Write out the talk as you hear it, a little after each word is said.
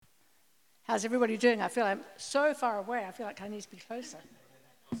How's everybody doing? I feel I'm so far away. I feel like I need to be closer.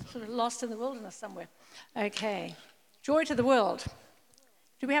 Sort of lost in the wilderness somewhere. Okay. Joy to the world.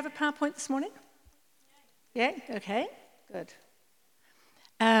 Do we have a PowerPoint this morning? Yeah? Okay. Good.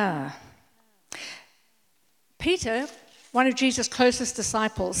 Peter, one of Jesus' closest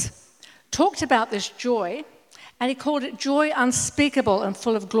disciples, talked about this joy, and he called it joy unspeakable and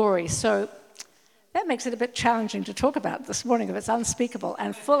full of glory. So that makes it a bit challenging to talk about this morning if it's unspeakable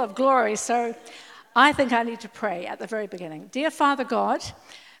and full of glory. So I think I need to pray at the very beginning. Dear Father God,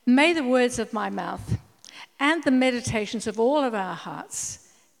 may the words of my mouth and the meditations of all of our hearts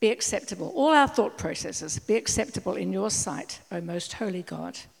be acceptable. All our thought processes be acceptable in your sight, O most holy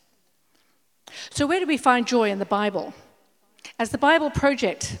God. So where do we find joy in the Bible? As the Bible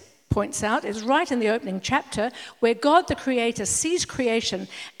Project points out, is right in the opening chapter where God the Creator sees creation,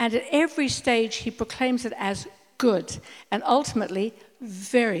 and at every stage he proclaims it as good and ultimately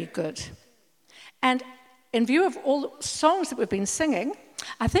very good. And in view of all the songs that we've been singing,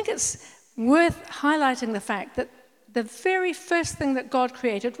 I think it's worth highlighting the fact that the very first thing that God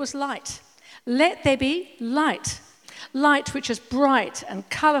created was light. Let there be light. Light which is bright and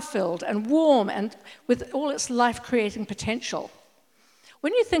color-filled and warm and with all its life-creating potential.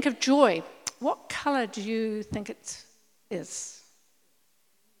 When you think of joy, what color do you think it is?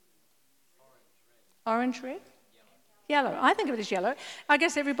 Orange, red? Yellow. I think of it as yellow. I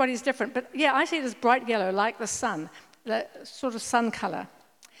guess everybody's different, but yeah, I see it as bright yellow, like the sun, the sort of sun color.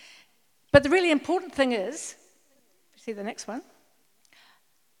 But the really important thing is, see the next one?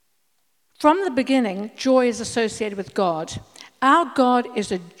 From the beginning, joy is associated with God. Our God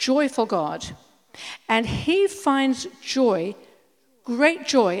is a joyful God, and he finds joy, great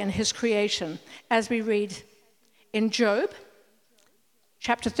joy in his creation, as we read in Job,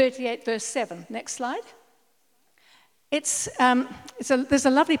 chapter 38, verse 7. Next slide. There's a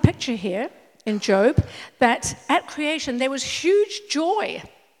lovely picture here in Job that at creation there was huge joy.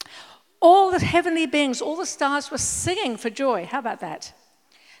 All the heavenly beings, all the stars were singing for joy. How about that?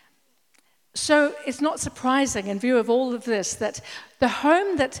 So it's not surprising in view of all of this that the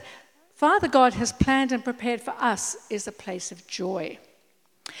home that Father God has planned and prepared for us is a place of joy.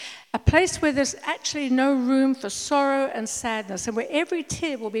 A place where there's actually no room for sorrow and sadness and where every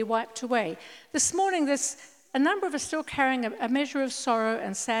tear will be wiped away. This morning, there's a number of us still carrying a measure of sorrow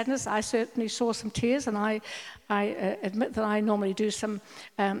and sadness. I certainly saw some tears, and I admit that I normally do some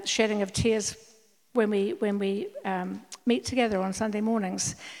shedding of tears when we meet together on Sunday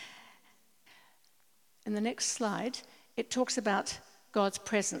mornings. In the next slide, it talks about God's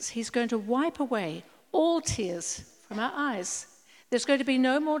presence. He's going to wipe away all tears from our eyes. There's going to be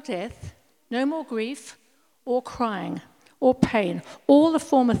no more death, no more grief, or crying, or pain. All the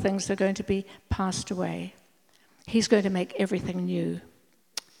former things are going to be passed away. He's going to make everything new.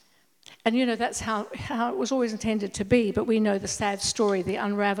 And you know, that's how it was always intended to be, but we know the sad story, the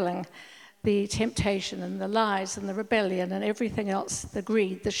unraveling, the temptation and the lies and the rebellion and everything else, the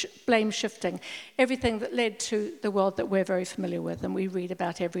greed, the blame shifting, everything that led to the world that we're very familiar with and we read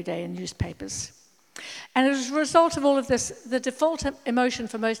about every day in newspapers. And as a result of all of this, the default emotion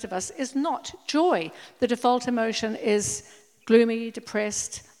for most of us is not joy. The default emotion is gloomy,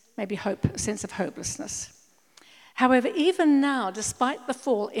 depressed, maybe hope, a sense of hopelessness. However, even now, despite the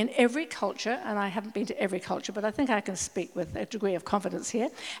fall in every culture, and I haven't been to every culture, but I think I can speak with a degree of confidence here,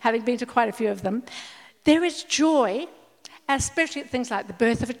 having been to quite a few of them, there is joy, especially at things like the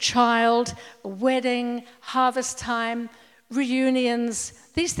birth of a child, a wedding, harvest time, reunions.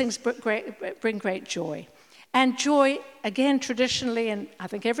 These things bring great joy. And joy, again, traditionally, and I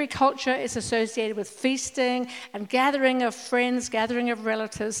think every culture is associated with feasting and gathering of friends, gathering of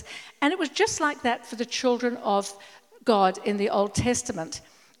relatives. And it was just like that for the children of God in the Old Testament.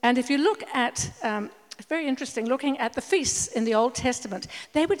 And if you look at, it's very interesting, looking at the feasts in the Old Testament,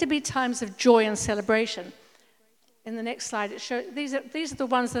 they were to be times of joy and celebration. In the next slide, it shows these are the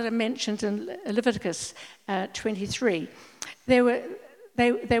ones that are mentioned in Leviticus 23. There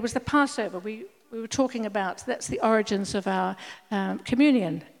was the Passover. We were talking about, that's the origins of our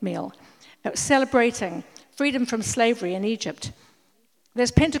communion meal, celebrating freedom from slavery in Egypt.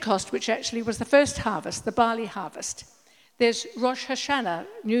 There's Pentecost, which actually was the first harvest, the barley harvest. There's Rosh Hashanah,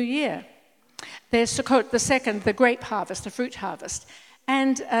 New Year. There's Sukkot, the second, the grape harvest, the fruit harvest.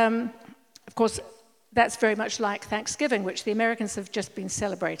 And, of course, that's very much like Thanksgiving, which the Americans have just been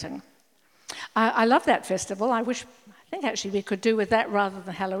celebrating. I love that festival. I think actually we could do with that rather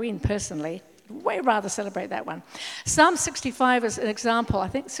than Halloween, personally. Way rather celebrate that one. Psalm 65 is an example, I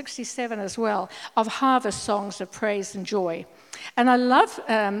think 67 as well, of harvest songs of praise and joy. And I love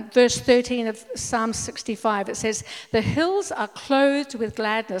verse 13 of Psalm 65. It says, "The hills are clothed with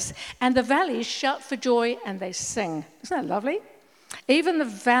gladness, and the valleys shout for joy, and they sing." Isn't that lovely? Even the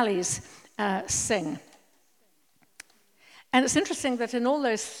valleys sing. And it's interesting that in all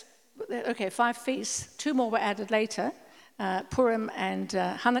those, 5 feasts, 2 more were added later, Purim and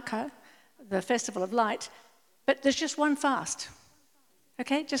Hanukkah, the Festival of Light, but there's just one fast.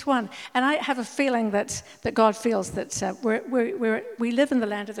 Okay, just one. And I have a feeling that God feels that we live in the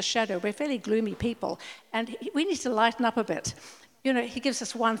land of the shadow. We're fairly gloomy people, and we need to lighten up a bit. You know, he gives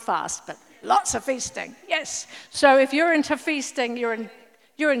us one fast, but lots of feasting. Yes. So if you're into feasting, you're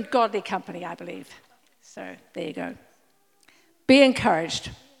in godly company, I believe. So there you go. Be encouraged.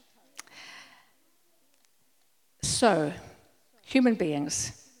 So, human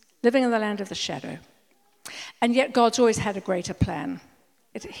beings living in the land of the shadow, and yet God's always had a greater plan.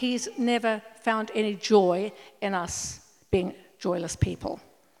 He's never found any joy in us being joyless people.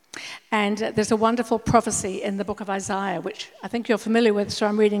 And there's a wonderful prophecy in the book of Isaiah, which I think you're familiar with, so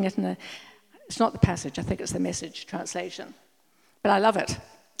I'm reading it it's not the passage, I think it's the Message translation. But I love it.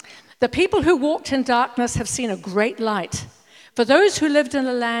 "The people who walked in darkness have seen a great light. For those who lived in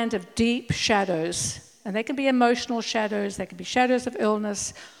a land of deep shadows," and they can be emotional shadows, they can be shadows of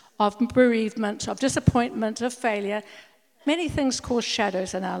illness, of bereavement, of disappointment, of failure. Many things cause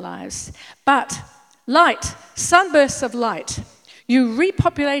shadows in our lives. "But light, sunbursts of light. You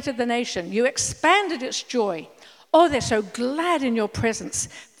repopulated the nation. You expanded its joy. Oh, they're so glad in your presence.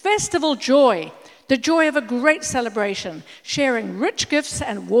 Festival joy, the joy of a great celebration, sharing rich gifts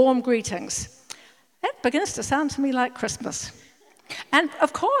and warm greetings." That begins to sound to me like Christmas. And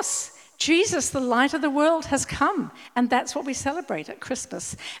of course, Jesus, the light of the world, has come, and that's what we celebrate at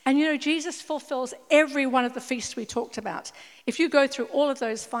Christmas. And you know, Jesus fulfills every one of the feasts we talked about. If you go through all of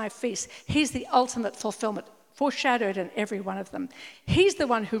those 5 feasts, he's the ultimate fulfillment, foreshadowed in every one of them. He's the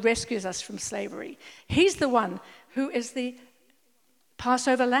one who rescues us from slavery. He's the one who is the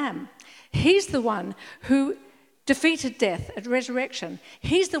Passover lamb. He's the one who defeated death at resurrection.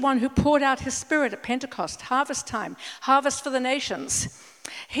 He's the one who poured out his Spirit at Pentecost, harvest time, harvest for the nations.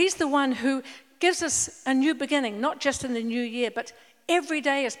 He's the one who gives us a new beginning, not just in the new year, but every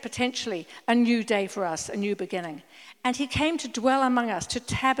day is potentially a new day for us, a new beginning. And he came to dwell among us, to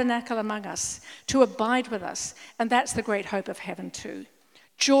tabernacle among us, to abide with us. And that's the great hope of heaven too.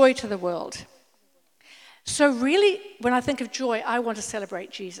 Joy to the world. So really, when I think of joy, I want to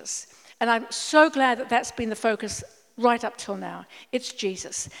celebrate Jesus. And I'm so glad that that's been the focus right up till now. It's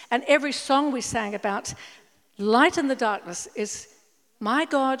Jesus. And every song we sang about light in the darkness is, "My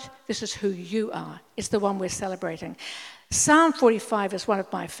God, this is who you are." It's the one we're celebrating. Psalm 45 is one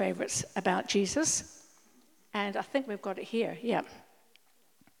of my favorites about Jesus. And I think we've got it here, yeah.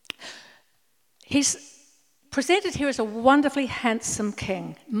 He's presented here as a wonderfully handsome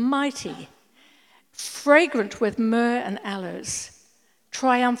king, mighty, fragrant with myrrh and aloes,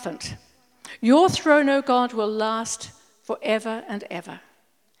 triumphant. "Your throne, O God, will last forever and ever.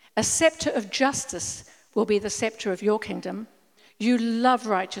 A scepter of justice will be the scepter of your kingdom. You love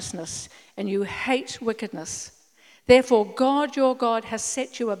righteousness and you hate wickedness. Therefore, God, your God, has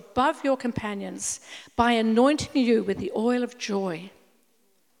set you above your companions by anointing you with the oil of joy."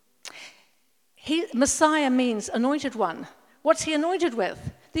 Messiah means anointed one. What's he anointed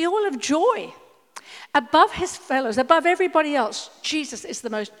with? The oil of joy. Above his fellows, above everybody else, Jesus is the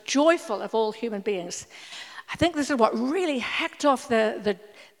most joyful of all human beings. I think this is what really hacked off the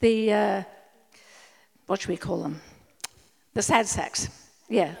what should we call them? The sad sacks.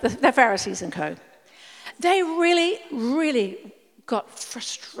 Yeah, the Pharisees and co. They really, really got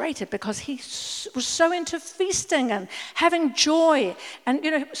frustrated because he was so into feasting and having joy. And,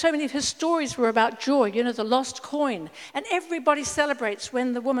 you know, so many of his stories were about joy, you know, the lost coin. And everybody celebrates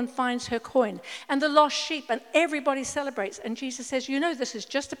when the woman finds her coin. And the lost sheep, and everybody celebrates. And Jesus says, you know, this is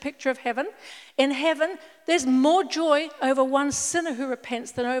just a picture of heaven. In heaven, there's more joy over one sinner who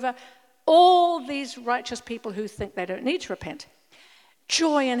repents than over all these righteous people who think they don't need to repent.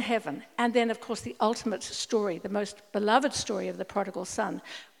 Joy in heaven. And then, of course, the ultimate story, the most beloved story of the prodigal son.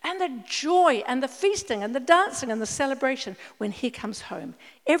 And the joy and the feasting and the dancing and the celebration when he comes home.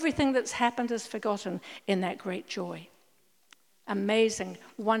 Everything that's happened is forgotten in that great joy. Amazing,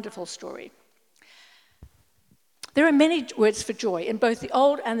 wonderful story. There are many words for joy in both the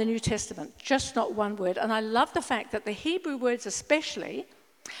Old and the New Testament, just not one word. And I love the fact that the Hebrew words especially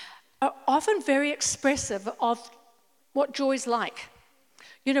are often very expressive of what joy's like.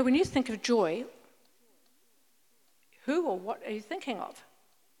 You know, when you think of joy, who or what are you thinking of?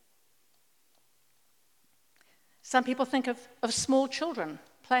 Some people think of small children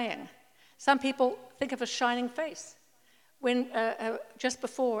playing. Some people think of a shining face. when just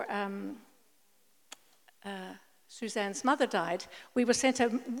before Suzanne's mother died, we were sent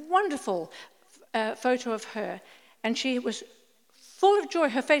a wonderful photo of her, and she was full of joy.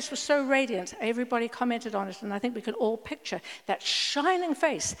 Her face was so radiant. Everybody commented on it, and I think we can all picture that shining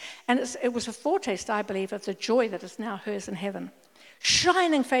face. And it was a foretaste, I believe, of the joy that is now hers in heaven.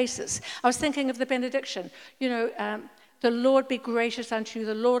 Shining faces. I was thinking of the benediction. The Lord be gracious unto you.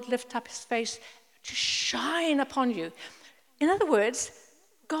 The Lord lift up his face to shine upon you. In other words,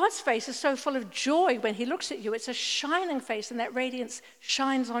 God's face is so full of joy when he looks at you. It's a shining face, and that radiance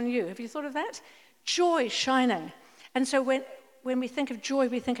shines on you. Have you thought of that? Joy shining. And so when we think of joy,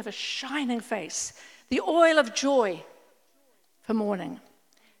 we think of a shining face. The oil of joy for mourning.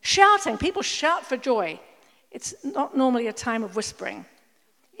 Shouting. People shout for joy. It's not normally a time of whispering.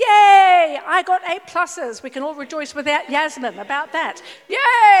 Yay! I got A+. We can all rejoice with Yasmin about that.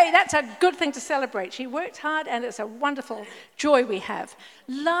 Yay! That's a good thing to celebrate. She worked hard, and it's a wonderful joy we have.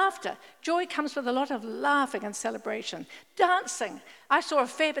 Laughter. Joy comes with a lot of laughing and celebration. Dancing. I saw a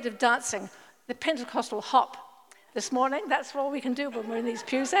fair bit of dancing. The Pentecostal hop this morning. That's all we can do when we're in these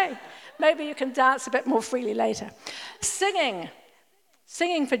pews, eh? Maybe you can dance a bit more freely later. Singing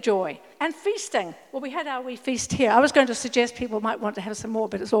for joy, and feasting. Well, we had our wee feast here. I was going to suggest people might want to have some more,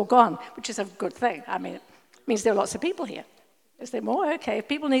 but it's all gone, which is a good thing. I mean, it means there are lots of people here. Is there more? Okay, if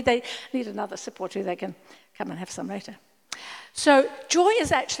people need another support too, they can come and have some later. So joy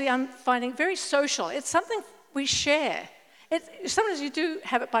is actually, I'm finding, very social. It's something we share. Sometimes you do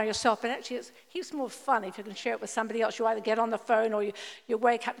have it by yourself, but actually it's heaps more fun if you can share it with somebody else. You either get on the phone or you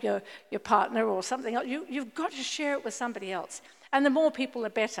wake up your partner or something else. You've got to share it with somebody else. And the more people, the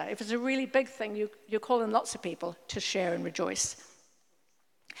better. If it's a really big thing, you call in lots of people to share and rejoice.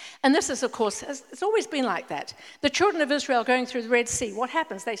 And this is, of course, it's always been like that. The children of Israel going through the Red Sea, what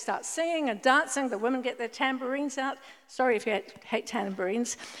happens? They start singing and dancing. The women get their tambourines out. Sorry if you hate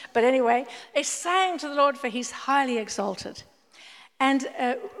tambourines. But anyway, they sang to the Lord, for he's highly exalted. And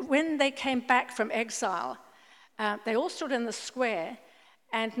when they came back from exile, they all stood in the square,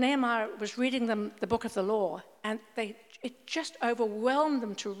 and Nehemiah was reading them the book of the law, and it just overwhelmed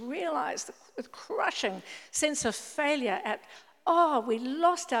them to realize the crushing sense of failure at, we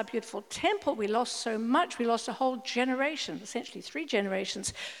lost our beautiful temple, we lost so much, we lost a whole generation, essentially 3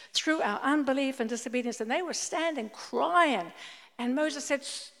 generations, through our unbelief and disobedience, and they were standing crying. And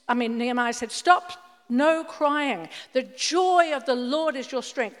Nehemiah said, stop, no crying. The joy of the Lord is your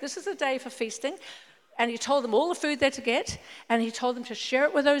strength. This is a day for feasting. And he told them all the food they're to get, and he told them to share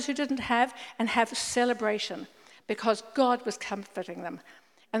it with those who didn't have, and have celebration, because God was comforting them.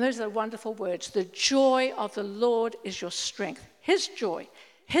 And those are the wonderful words. The joy of the Lord is your strength. His joy,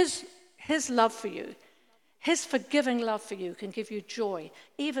 his love for you, his forgiving love for you can give you joy,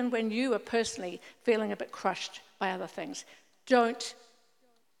 even when you are personally feeling a bit crushed by other things. Don't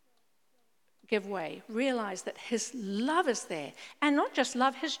give way. Realize that his love is there. And not just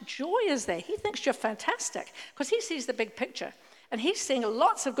love, his joy is there. He thinks you're fantastic because he sees the big picture. And he's seeing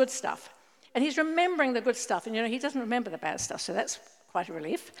lots of good stuff. And he's remembering the good stuff. And, he doesn't remember the bad stuff, so that's quite a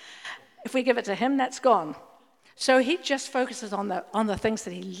relief. If we give it to him, that's gone. So he just focuses on the things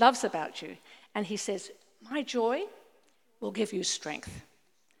that he loves about you. And he says, my joy will give you strength.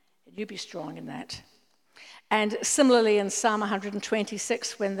 You be strong in that. And similarly in Psalm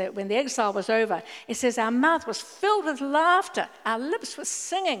 126, when the exile was over, it says, our mouth was filled with laughter, our lips were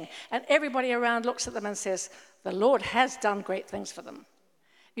singing, and everybody around looks at them and says, the Lord has done great things for them.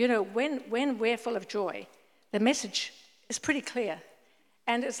 When we're full of joy, the message is pretty clear.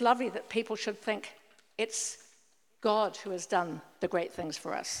 And it's lovely that people should think it's God who has done the great things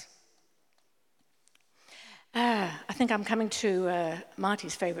for us. I think I'm coming to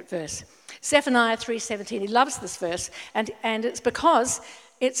Marty's favorite verse. Zephaniah 3:17. He loves this verse, and it's because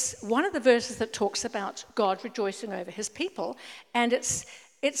it's one of the verses that talks about God rejoicing over his people, and it's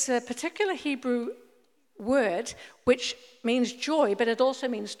a particular Hebrew word which means joy, but it also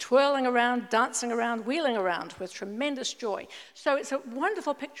means twirling around, dancing around, wheeling around with tremendous joy. So it's a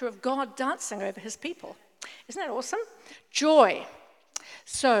wonderful picture of God dancing over his people. Isn't that awesome? Joy.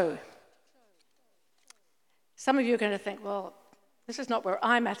 So some of you are going to think, well, this is not where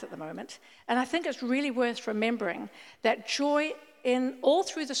I'm at the moment. And I think it's really worth remembering that joy in all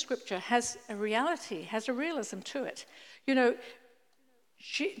through the scripture has a reality, has a realism to it.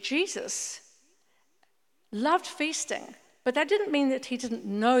 Jesus loved feasting, but that didn't mean that he didn't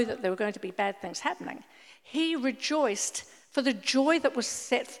know that there were going to be bad things happening. He rejoiced for the joy that was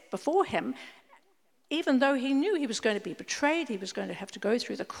set before him, even though he knew he was going to be betrayed, he was going to have to go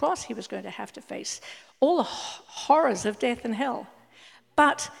through the cross, he was going to have to face all the horrors of death and hell.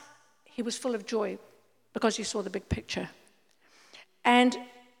 But he was full of joy because he saw the big picture And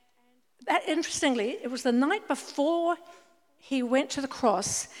that, interestingly, it was the night before he went to the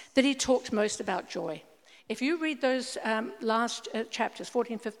cross that he talked most about joy. If you read those last chapters,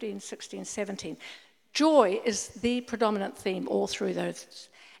 14, 15, 16, 17, joy is the predominant theme all through those.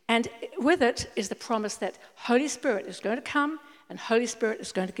 And with it is the promise that Holy Spirit is going to come and Holy Spirit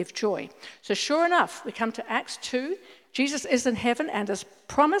is going to give joy. So sure enough, we come to Acts 2. Jesus is in heaven, and as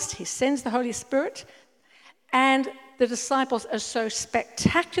promised, he sends the Holy Spirit. And the disciples are so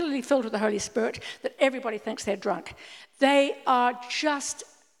spectacularly filled with the Holy Spirit that everybody thinks they're drunk. They are just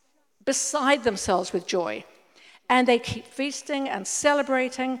beside themselves with joy. And they keep feasting and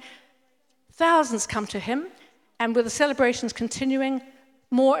celebrating. Thousands come to him, and with the celebrations continuing,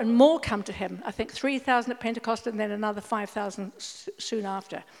 more and more come to him. I think 3,000 at Pentecost and then another 5,000 soon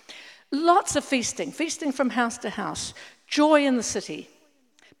after. Lots of feasting from house to house. Joy in the city.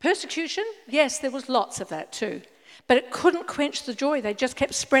 Persecution, yes, there was lots of that too. But it couldn't quench the joy. They just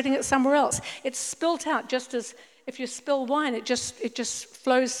kept spreading it somewhere else. It spilt out just as if you spill wine, it just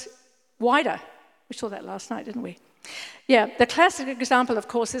flows wider. We saw that last night, didn't we? Yeah, the classic example, of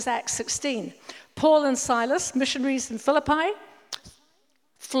course, is Acts 16. Paul and Silas, missionaries in Philippi,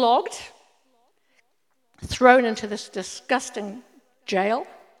 flogged, thrown into this disgusting jail.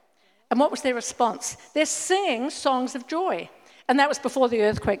 And what was their response? They're singing songs of joy. And that was before the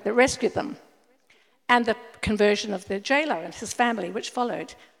earthquake that rescued them. And the conversion of the jailer and his family, which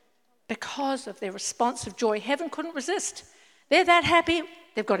followed. Because of their response of joy, heaven couldn't resist. They're that happy,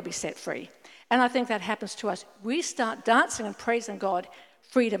 they've got to be set free. And I think that happens to us. We start dancing and praising God,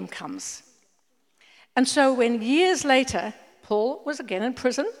 freedom comes. And so when years later, Paul was again in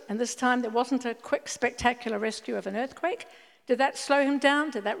prison, and this time there wasn't a quick, spectacular rescue of an earthquake. Did that slow him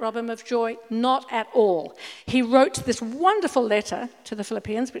down? Did that rob him of joy? Not at all. He wrote this wonderful letter to the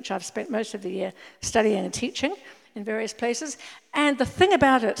Philippians, which I've spent most of the year studying and teaching in various places. And the thing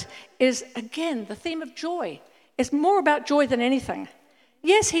about it is, again, the theme of joy is more about joy than anything.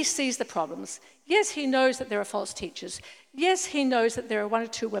 Yes, he sees the problems. Yes, he knows that there are false teachers. Yes, he knows that there are one or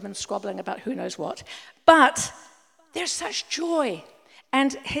two women squabbling about who knows what. But there's such joy.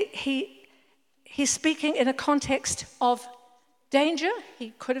 And he's speaking in a context of danger.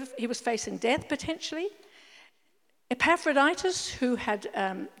 He was facing death potentially. Epaphroditus, who had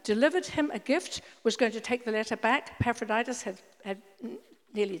delivered him a gift, was going to take the letter back. Epaphroditus had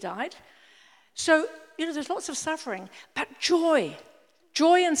nearly died. So, there's lots of suffering, but joy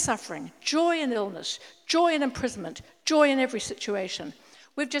in suffering, joy in illness, joy in imprisonment, joy in every situation.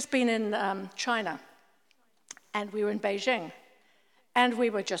 We've just been in China, and we were in Beijing, and we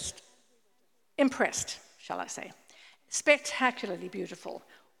were just impressed, shall I say. Spectacularly beautiful,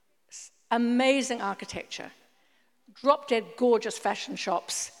 amazing architecture, drop-dead gorgeous fashion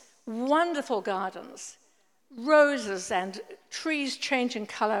shops, wonderful gardens, roses and trees changing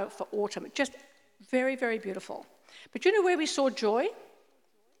color for autumn. Just very, very beautiful. But you know where we saw joy?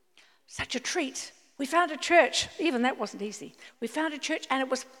 Such a treat. We found a church. Even that wasn't easy. We found a church and it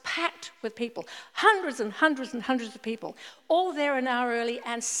was packed with people. Hundreds and hundreds and hundreds of people, all there an hour early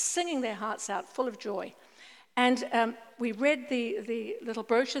and singing their hearts out, full of joy. And we read the little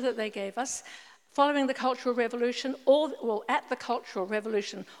brochure that they gave us. Following the Cultural Revolution, at the Cultural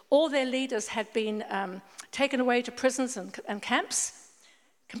Revolution, all their leaders had been taken away to prisons and camps,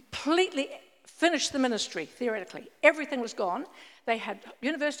 completely finished the ministry, theoretically. Everything was gone. They had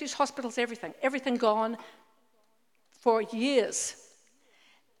universities, hospitals, everything gone for years.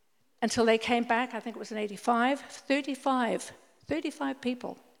 Until they came back, I think it was in 85, 35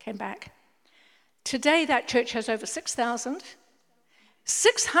 people came back. Today, that church has over 6,000,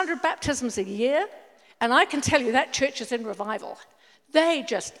 600 baptisms a year, and I can tell you that church is in revival. They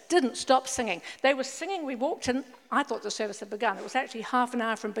just didn't stop singing. They were singing, we walked in, I thought the service had begun. It was actually half an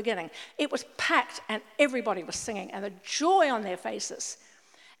hour from beginning. It was packed, and everybody was singing, and the joy on their faces.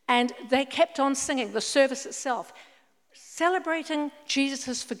 And they kept on singing, the service itself, celebrating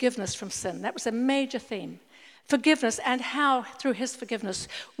Jesus' forgiveness from sin. That was a major theme. Forgiveness, and how through his forgiveness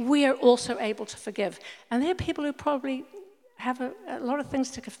we are also able to forgive. And there are people who probably have a lot of things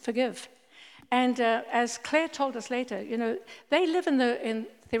to forgive. And as Claire told us later, they live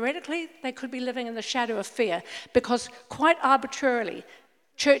theoretically, they could be living in the shadow of fear, because quite arbitrarily,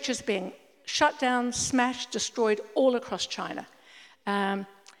 churches being shut down, smashed, destroyed all across China.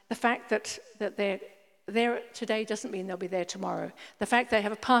 The fact that they're there today doesn't mean they'll be there tomorrow. The fact they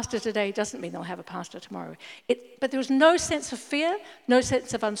have a pastor today doesn't mean they'll have a pastor tomorrow. But there was no sense of fear, no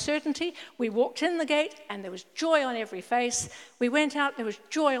sense of uncertainty. We walked in the gate and there was joy on every face. We went out, there was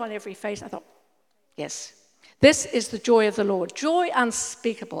joy on every face. I thought, yes, This is the joy of the Lord, joy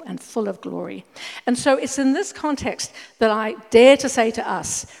unspeakable and full of glory. And so it's in this context that I dare to say to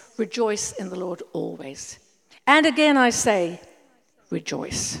us, rejoice in the Lord always. And again I say,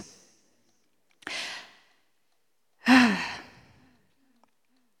 rejoice.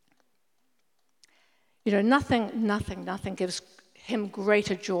 Nothing gives him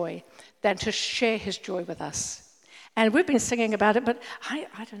greater joy than to share his joy with us. And we've been singing about it, but I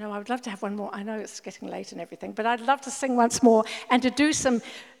don't know, I would love to have one more. I know it's getting late and everything, but I'd love to sing once more and to do some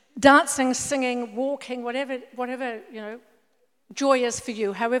dancing, singing, walking, whatever, joy is for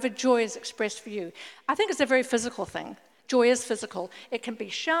you, however joy is expressed for you. I think it's a very physical thing. Joy is physical. It can be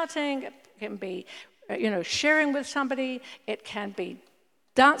shouting, it can be, sharing with somebody, it can be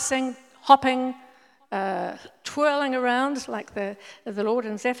dancing, hopping, twirling around like the Lord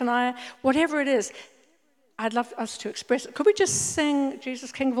in Zephaniah, whatever it is. I'd love us to express it. Could we just sing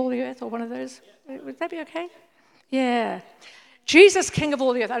Jesus, King of all the earth, or one of those? Would that be okay? Yeah. Jesus, King of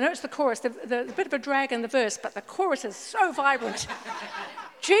all the earth. I know it's the chorus, the bit of a drag in the verse, but the chorus is so vibrant.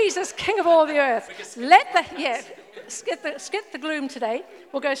 Jesus, King of all the earth. Skip the gloom today.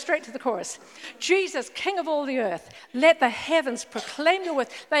 We'll go straight to the chorus. Jesus, King of all the earth. Let the heavens proclaim your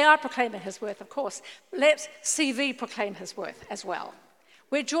worth. They are proclaiming his worth, of course. Let CV proclaim his worth as well.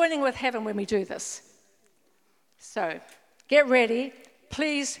 We're joining with heaven when we do this. So, get ready.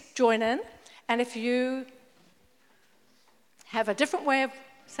 Please join in. And if you have a different way of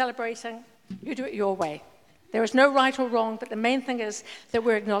celebrating, you do it your way. There is no right or wrong, but the main thing is that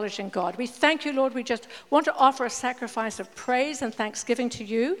we're acknowledging God. We thank you, Lord. We just want to offer a sacrifice of praise and thanksgiving to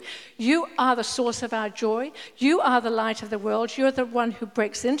you. You are the source of our joy. You are the light of the world. You're the one who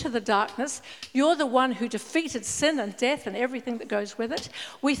breaks into the darkness. You're the one who defeated sin and death and everything that goes with it.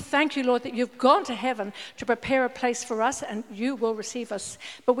 We thank you, Lord, that you've gone to heaven to prepare a place for us, and you will receive us.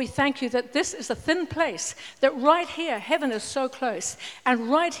 But we thank you that this is a thin place, that right here, heaven is so close, and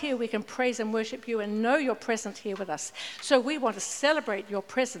right here we can praise and worship you and know your presence here with us. So we want to celebrate your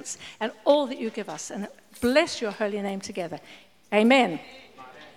presence and all that you give us and bless your holy name together. Amen.